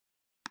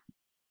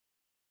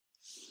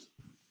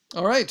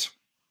All right.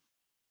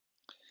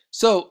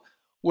 So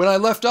when I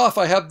left off,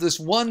 I have this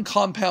one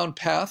compound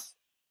path.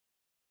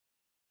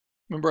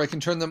 Remember, I can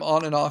turn them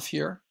on and off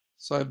here.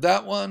 So I have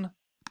that one,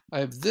 I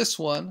have this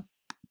one,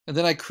 and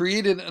then I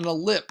created an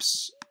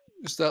ellipse,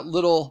 just that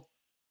little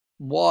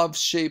mauve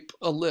shape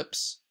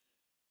ellipse.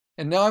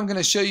 And now I'm going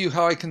to show you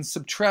how I can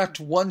subtract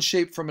one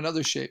shape from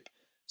another shape.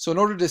 So in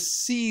order to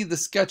see the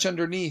sketch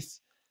underneath,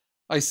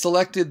 I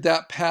selected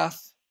that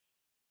path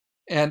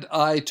and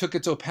I took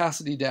its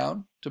opacity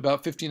down to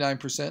about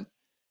 59%.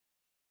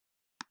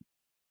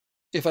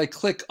 If I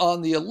click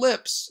on the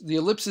ellipse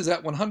is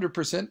at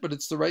 100%, but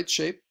it's the right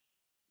shape.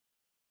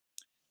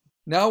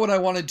 Now what I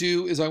want to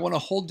do is I want to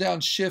hold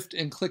down Shift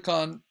and click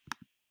on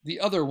the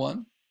other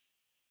one.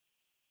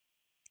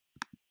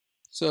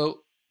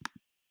 So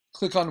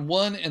click on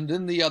one and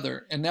then the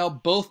other, and now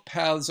both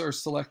paths are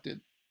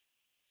selected.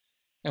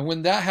 And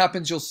when that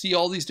happens, you'll see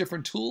all these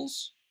different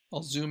tools.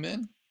 I'll zoom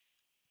in.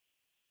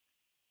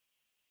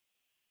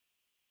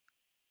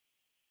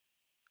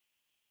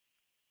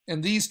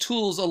 And these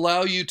tools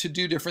allow you to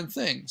do different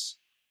things,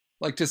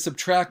 like to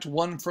subtract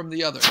one from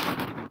the other.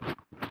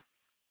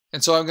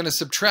 And so I'm going to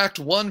subtract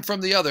one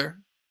from the other,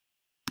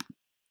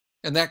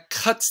 and that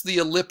cuts the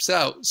ellipse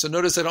out. So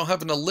notice I don't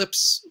have an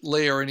ellipse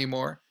layer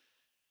anymore.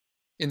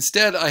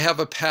 Instead, I have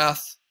a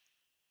path.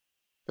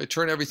 If I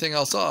turn everything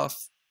else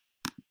off,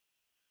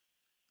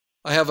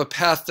 I have a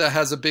path that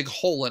has a big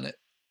hole in it.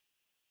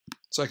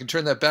 So I can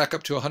turn that back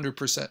up to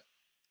 100%.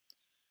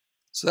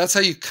 So that's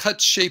how you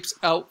cut shapes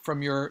out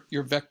from your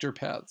vector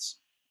paths.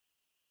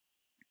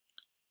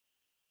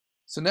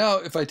 So now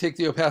if I take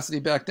the opacity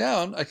back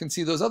down, I can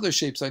see those other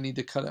shapes I need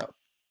to cut out.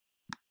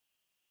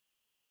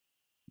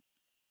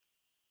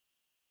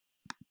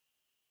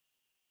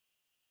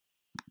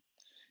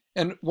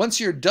 And once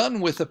you're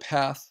done with a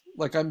path,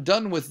 like I'm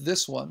done with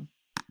this one,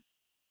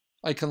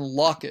 I can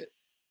lock it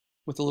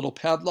with a little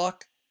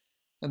padlock,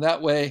 and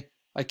that way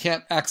I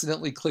can't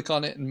accidentally click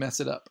on it and mess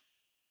it up.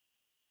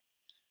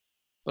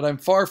 But I'm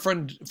far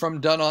from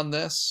done on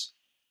this.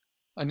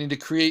 I need to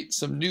create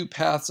some new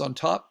paths on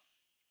top.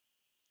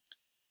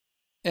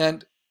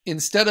 And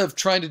instead of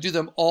trying to do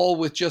them all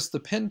with just the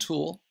pen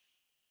tool,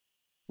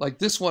 like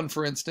this one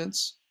for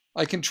instance,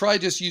 I can try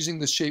just using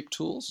the shape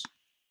tools.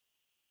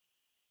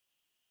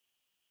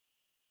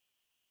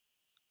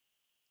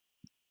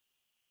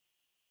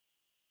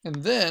 And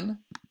then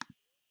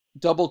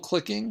double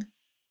clicking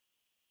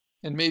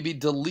and maybe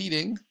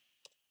deleting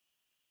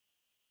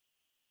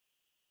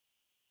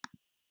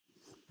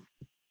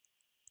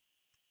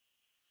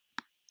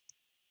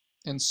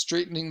and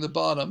straightening the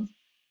bottom.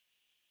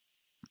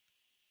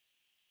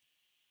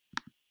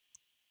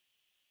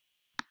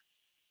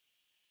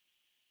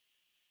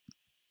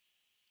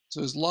 So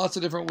there's lots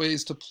of different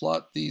ways to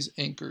plot these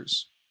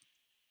anchors.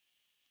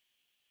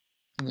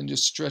 And then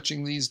just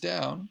stretching these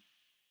down.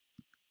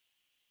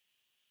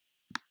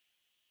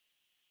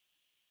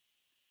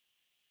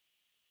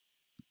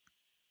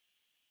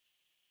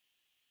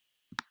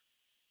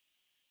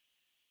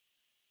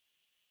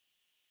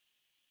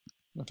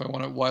 And if I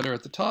want it wider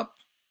at the top,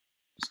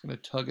 I'm just going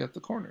to tug at the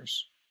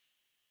corners.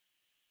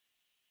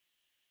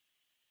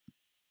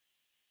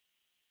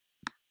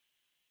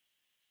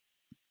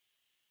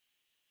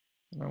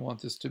 And I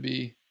want this to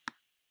be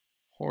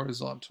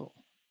horizontal.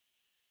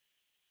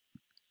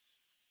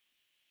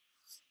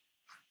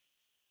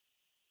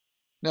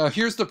 Now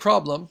here's the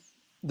problem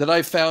that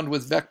I found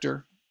with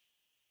vector,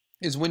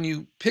 is when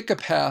you pick a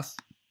path,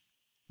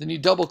 then you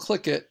double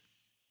click it,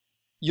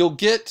 you'll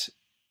get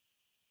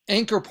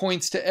anchor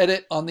points to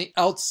edit on the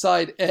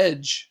outside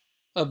edge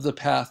of the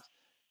path,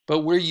 but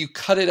where you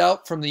cut it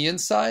out from the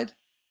inside,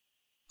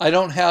 I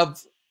don't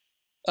have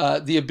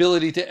the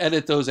ability to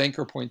edit those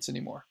anchor points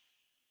anymore.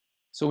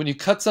 So when you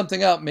cut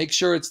something out, make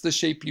sure it's the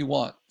shape you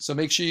want. So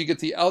make sure you get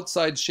the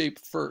outside shape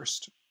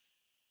first.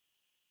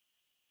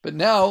 But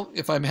now,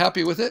 if I'm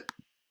happy with it,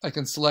 I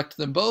can select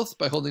them both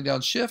by holding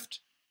down Shift.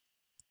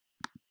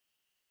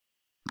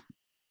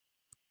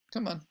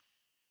 Come on.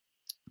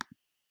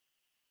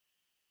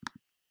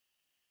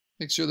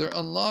 Make sure they're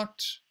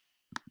unlocked.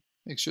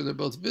 Make sure they're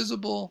both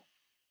visible.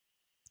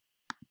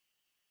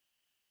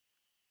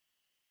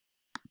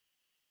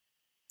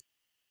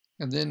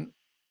 And then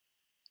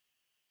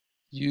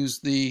use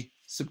the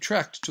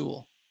subtract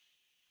tool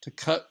to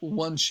cut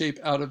one shape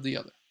out of the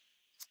other.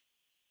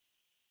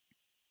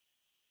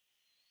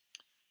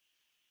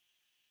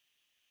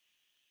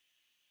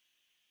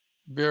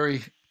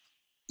 Very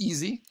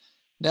easy.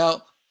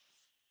 Now,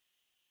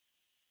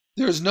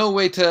 there's no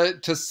way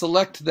to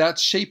select that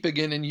shape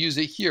again and use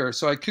it here.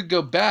 So I could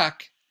go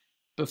back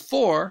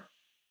before,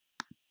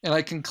 and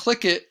I can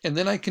click it, and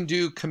then I can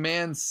do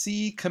Command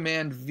C,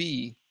 Command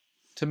V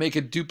to make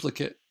a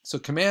duplicate. So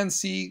Command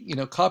C,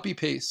 copy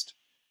paste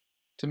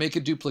to make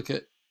a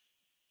duplicate.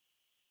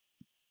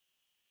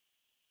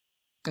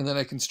 And then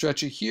I can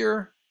stretch it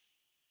here.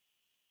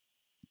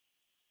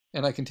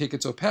 And I can take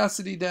its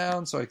opacity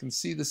down so I can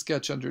see the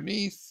sketch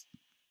underneath.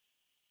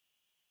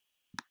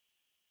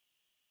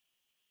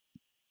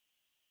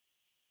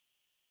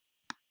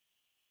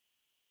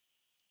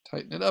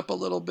 Tighten it up a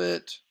little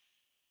bit.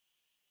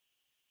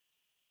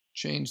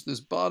 Change this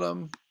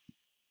bottom.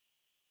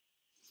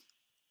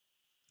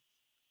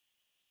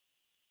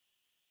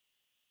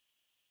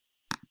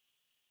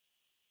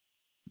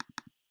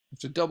 Have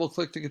to double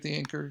click to get the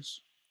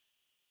anchors.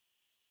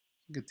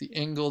 Get the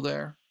angle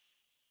there.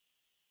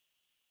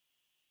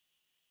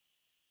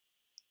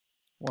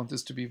 Want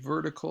this to be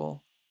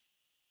vertical.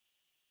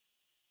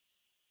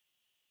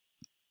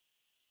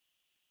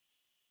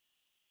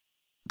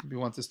 We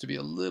want this to be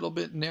a little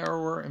bit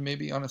narrower and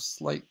maybe on a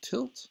slight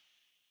tilt,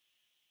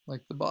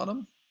 like the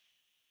bottom.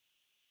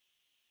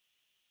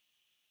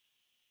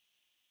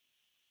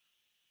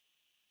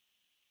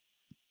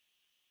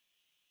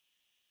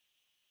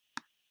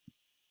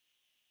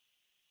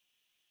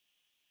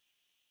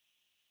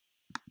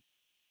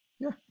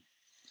 Yeah.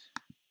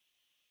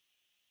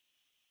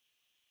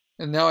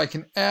 And now I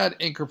can add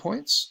anchor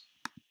points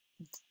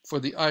for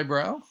the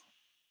eyebrow.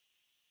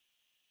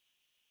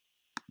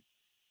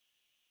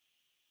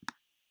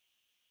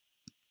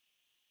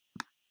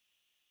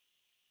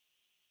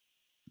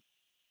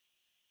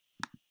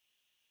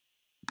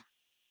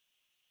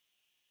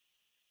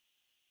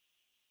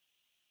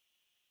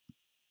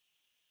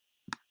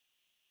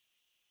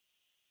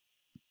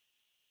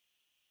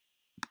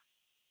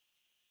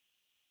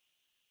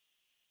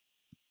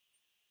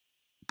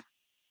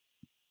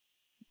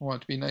 I want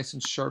it to be nice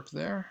and sharp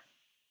there.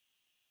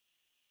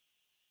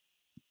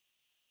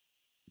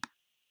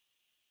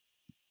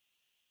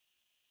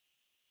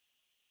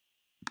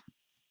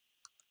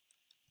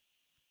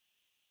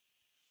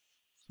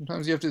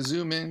 Sometimes you have to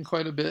zoom in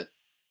quite a bit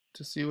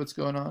to see what's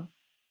going on.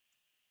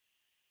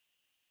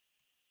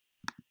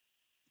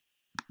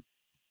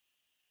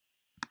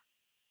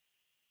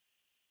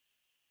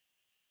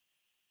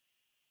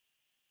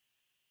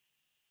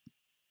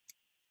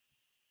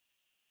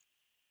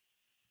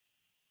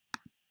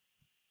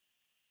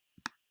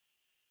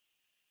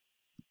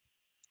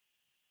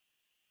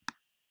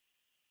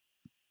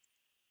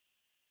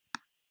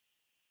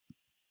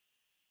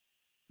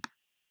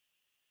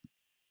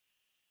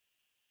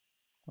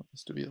 I want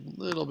this to be a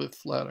little bit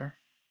flatter.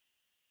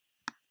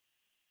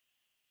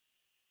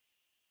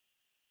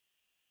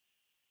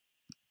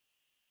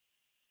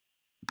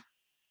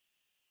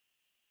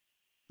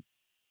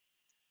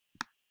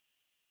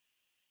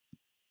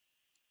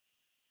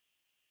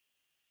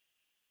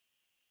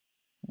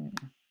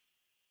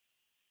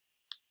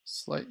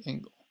 Slight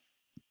angle.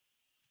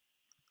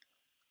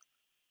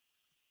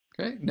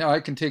 Okay, now I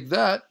can take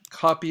that,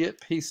 copy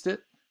it, paste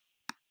it.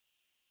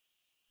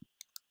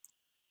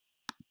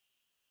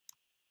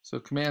 So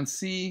Command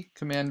C,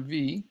 Command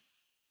V.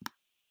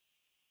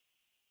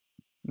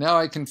 Now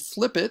I can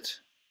flip it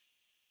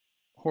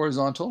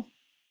horizontal,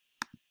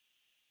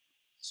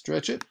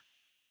 stretch it,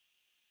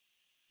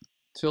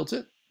 tilt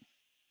it,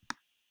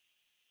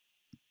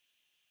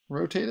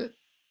 rotate it.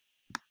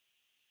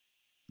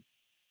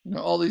 You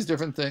know, all these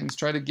different things,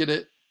 try to get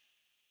it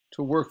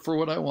to work for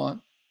what I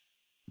want.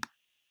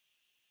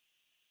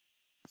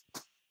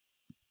 I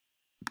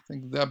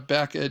think that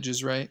back edge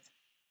is right.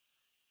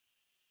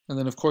 And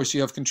then of course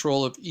you have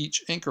control of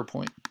each anchor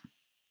point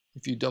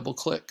if you double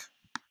click.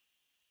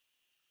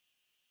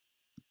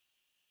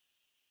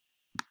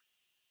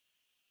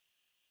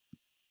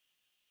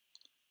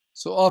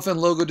 So often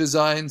logo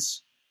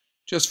designs,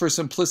 just for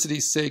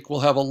simplicity's sake,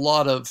 will have a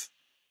lot of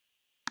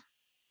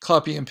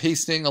copy and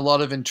pasting, a lot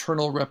of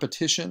internal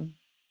repetition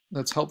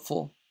that's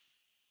helpful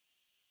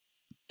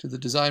to the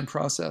design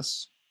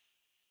process.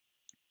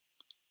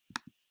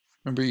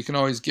 Remember, you can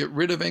always get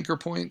rid of anchor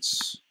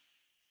points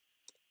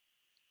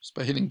just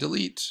by hitting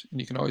delete,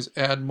 and you can always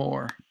add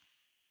more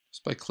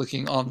just by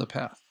clicking on the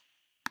path.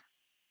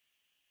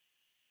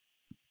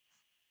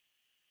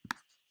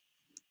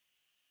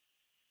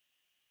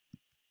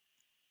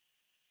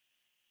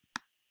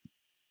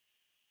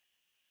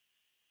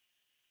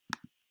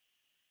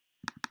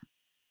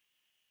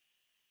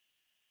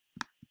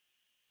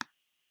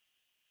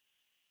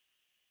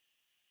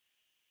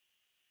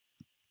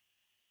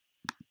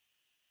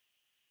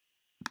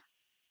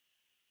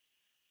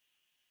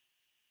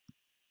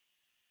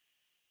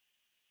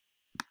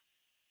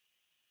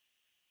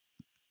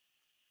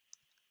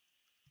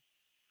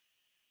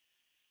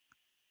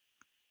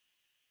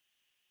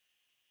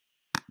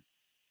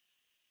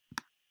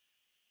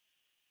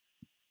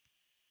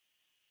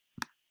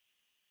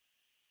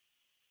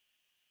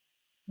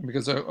 And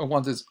because I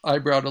want this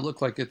eyebrow to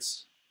look like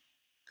it's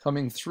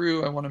coming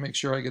through, I want to make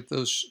sure I get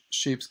those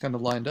shapes kind of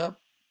lined up.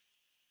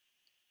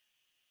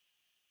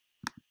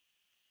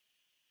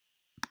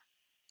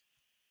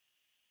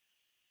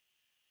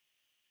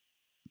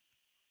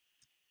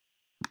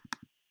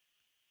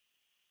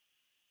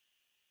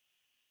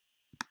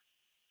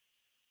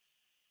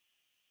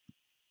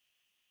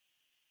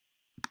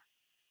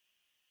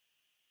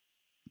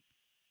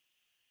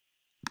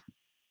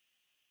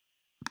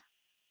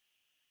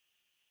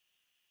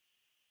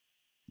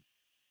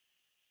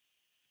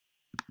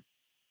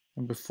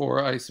 And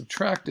before I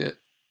subtract it,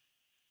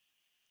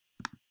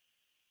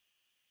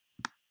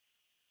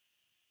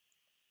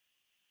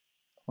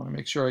 I want to I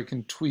make sure I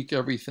can tweak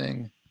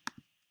everything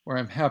where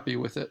I'm happy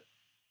with it.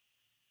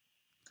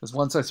 Because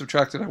once I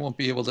subtract it, I won't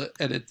be able to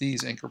edit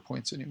these anchor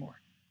points anymore.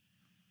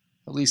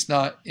 At least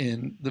not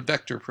in the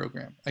vector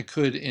program. I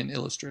could in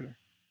Illustrator.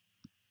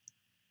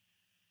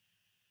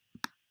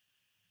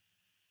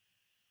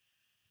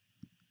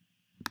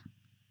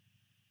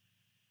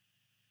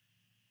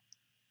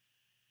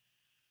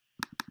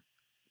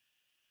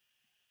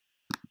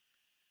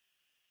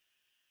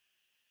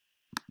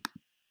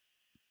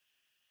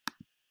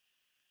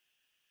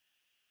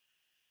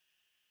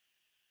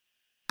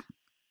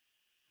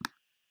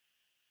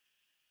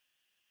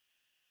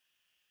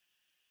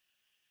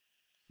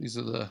 These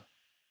are the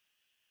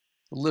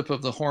lip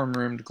of the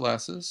horn-rimmed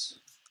glasses.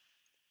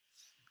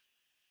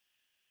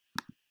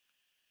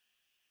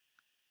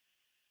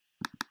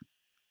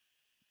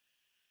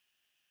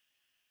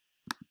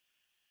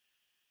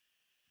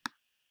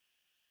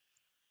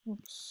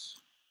 Oops.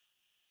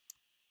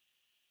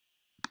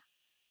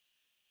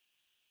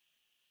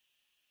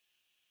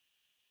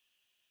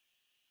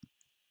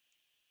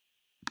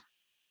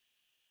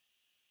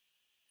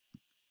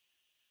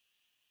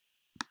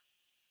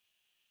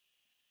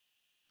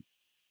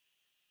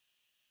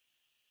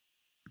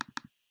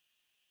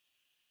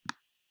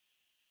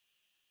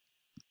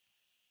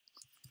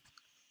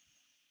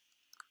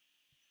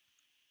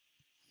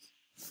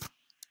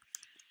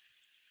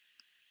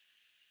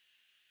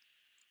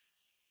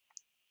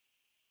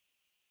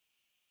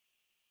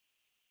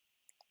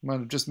 Might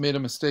have just made a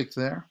mistake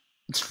there.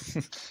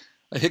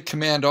 I hit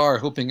Command R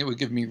hoping it would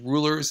give me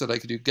rulers that I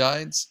could do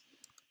guides.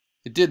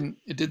 It didn't.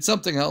 It did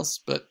something else,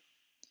 but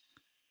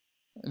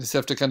I just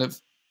have to kind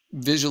of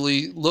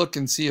visually look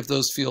and see if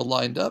those feel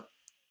lined up.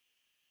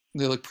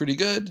 They look pretty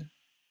good.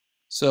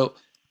 So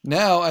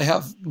now I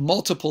have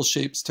multiple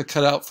shapes to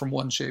cut out from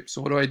one shape. So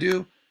what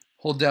do?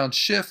 Hold down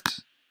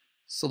Shift,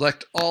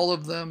 select all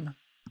of them,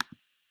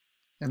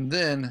 and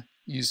then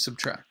use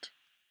Subtract.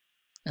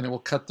 And it will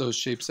cut those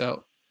shapes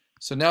out.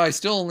 So now I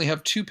still only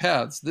have two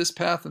paths, this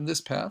path and this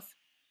path.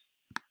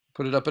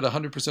 Put it up at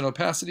 100%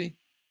 opacity.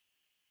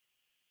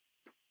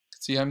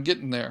 See, I'm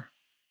getting there.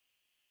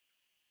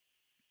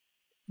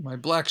 My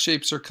black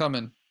shapes are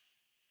coming.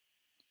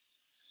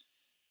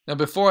 Now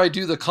before I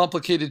do the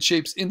complicated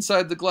shapes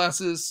inside the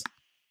glasses,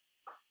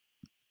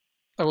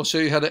 I will show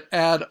you how to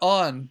add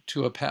on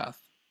to a path.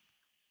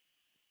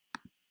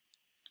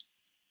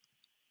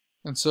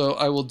 And so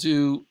I will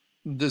do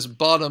this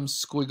bottom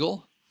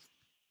squiggle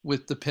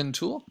with the pen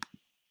tool.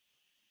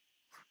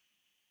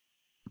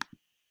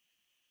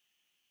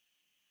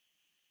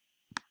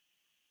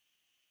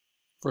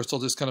 First, I'll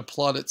just kind of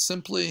plot it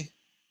simply.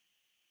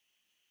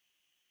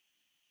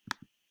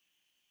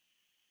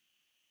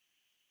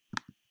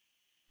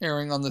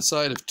 Erring on the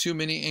side of too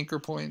many anchor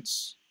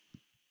points.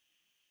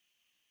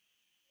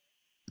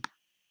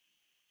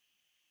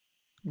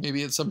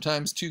 Maybe it's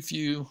sometimes too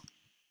few,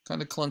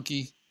 kind of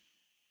clunky.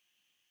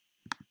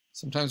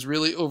 Sometimes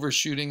really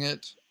overshooting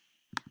it.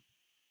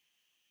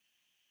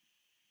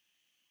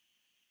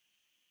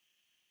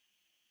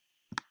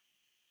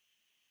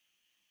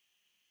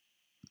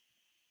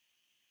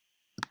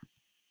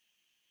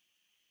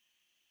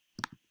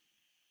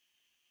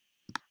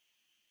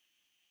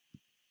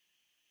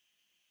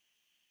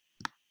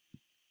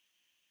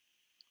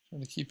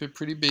 Trying to keep it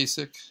pretty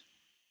basic.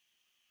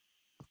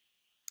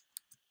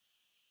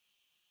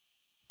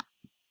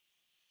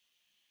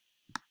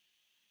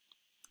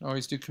 I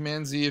always do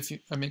Command Z if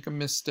I make a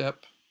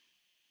misstep.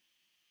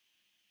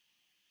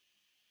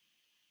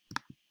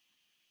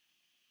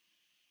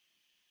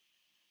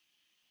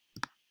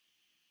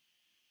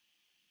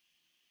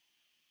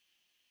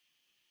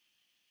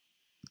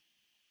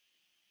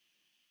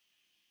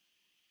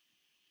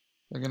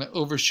 They're going to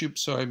overshoot,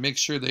 so I make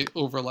sure they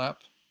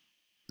overlap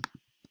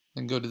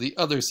and go to the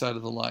other side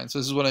of the line. So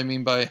this is what I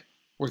mean by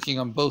working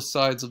on both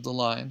sides of the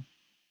line.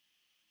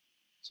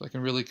 So I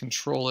can really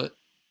control it.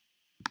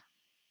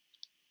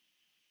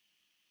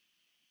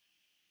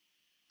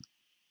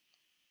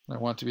 I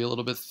want it to be a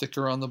little bit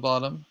thicker on the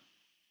bottom.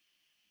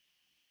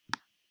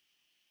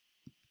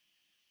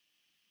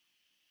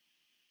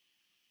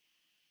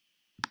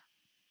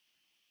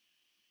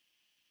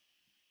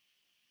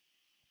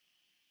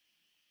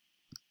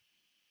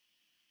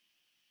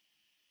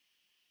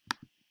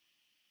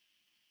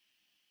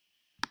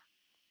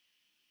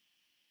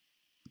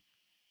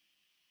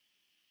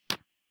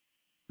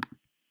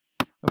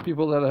 Now,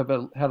 people that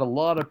have had a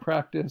lot of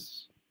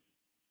practice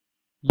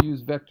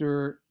use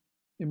vector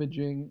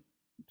imaging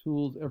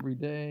tools every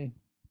day.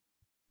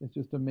 It's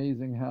just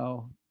amazing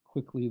how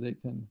quickly they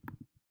can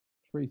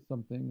trace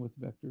something with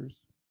vectors.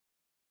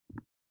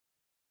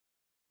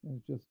 And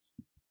it's just,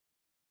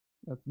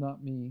 that's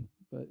not me,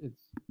 but it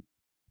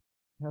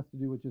has to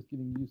do with just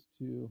getting used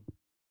to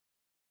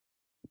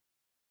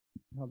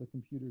how the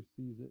computer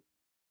sees it.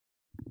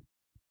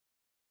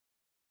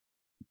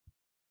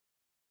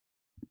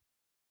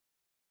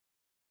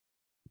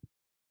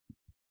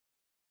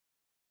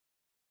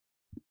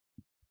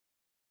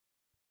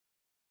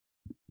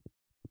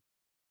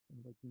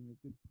 And like being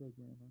a good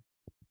programmer.